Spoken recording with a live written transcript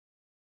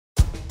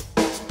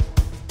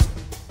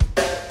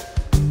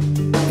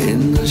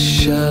the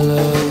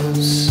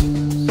shallows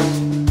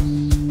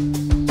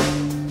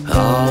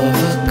of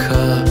a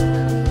cup,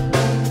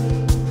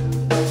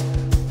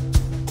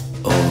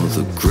 oh,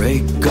 the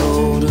great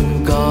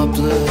golden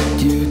goblet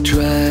you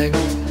drag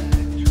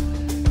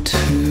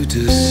to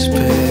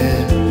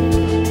despair,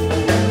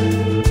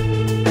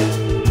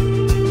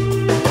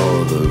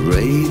 oh, the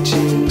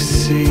raging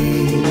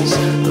seas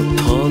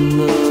upon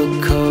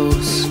the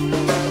coast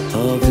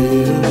of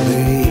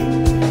Italy,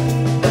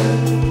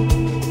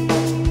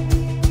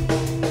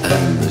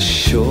 and the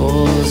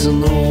shores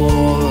and the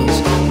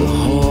wars, the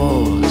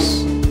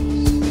horse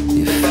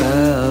you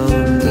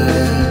found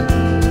there.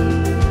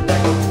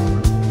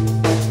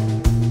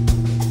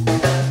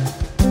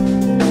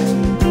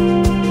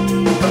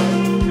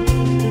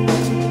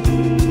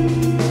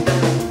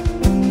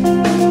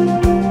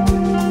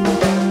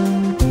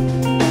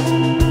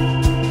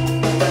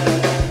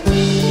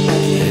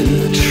 In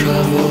the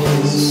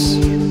travels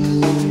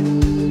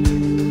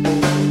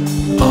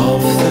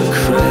of the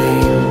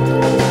crane,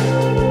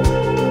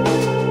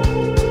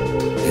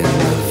 in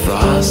the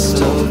vast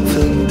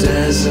open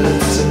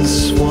deserts and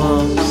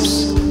swamps,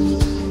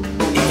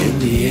 in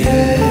the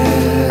air,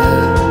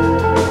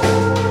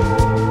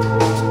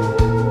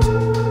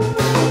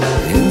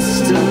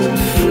 instant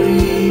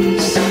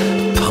freeze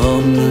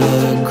upon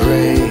the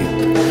grape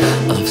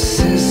of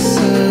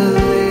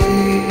Sicily,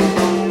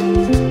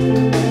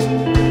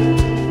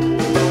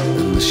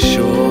 and the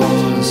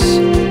shores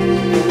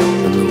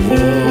and the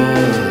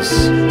wars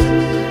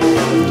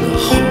and the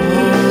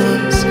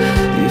horns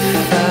you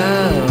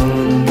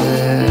found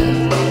there.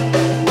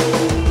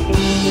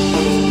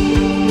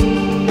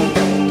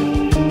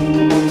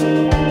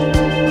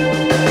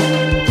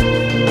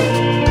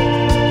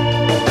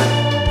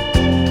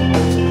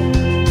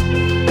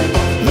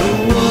 The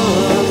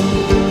one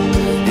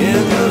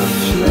in the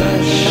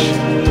flesh,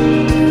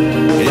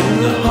 in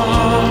the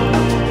heart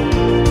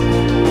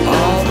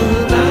of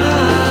an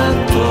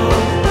apple,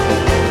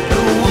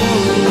 the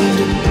wound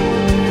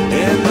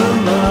in the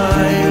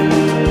mind,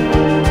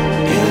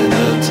 in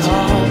the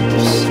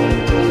tops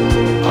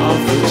of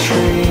the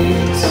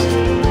trees,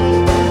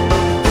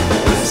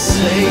 the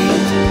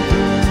saint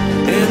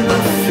in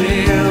the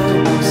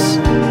fields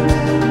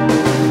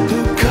who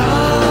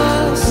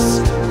casts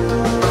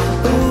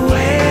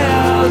away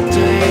our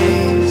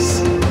days.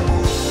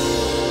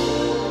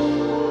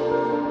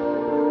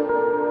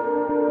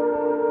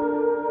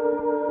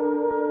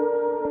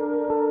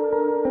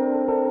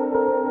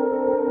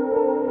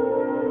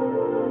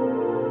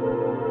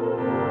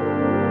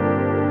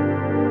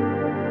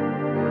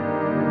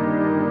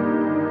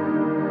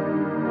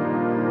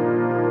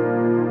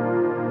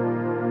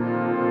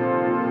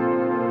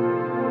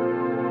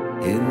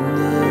 In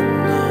the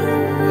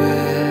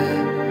nowhere,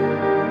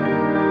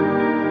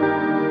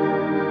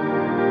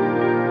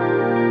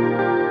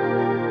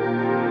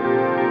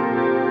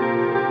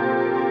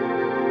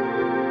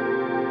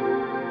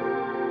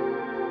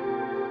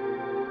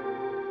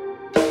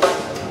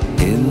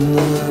 in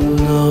the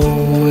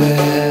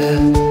nowhere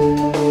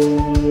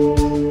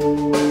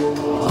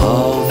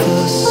of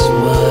a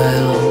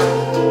smile,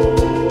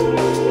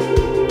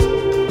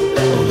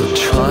 of the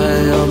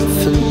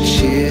triumphant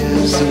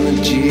cheers and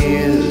the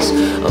jeers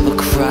of a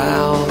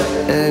crowd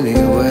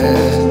anyway.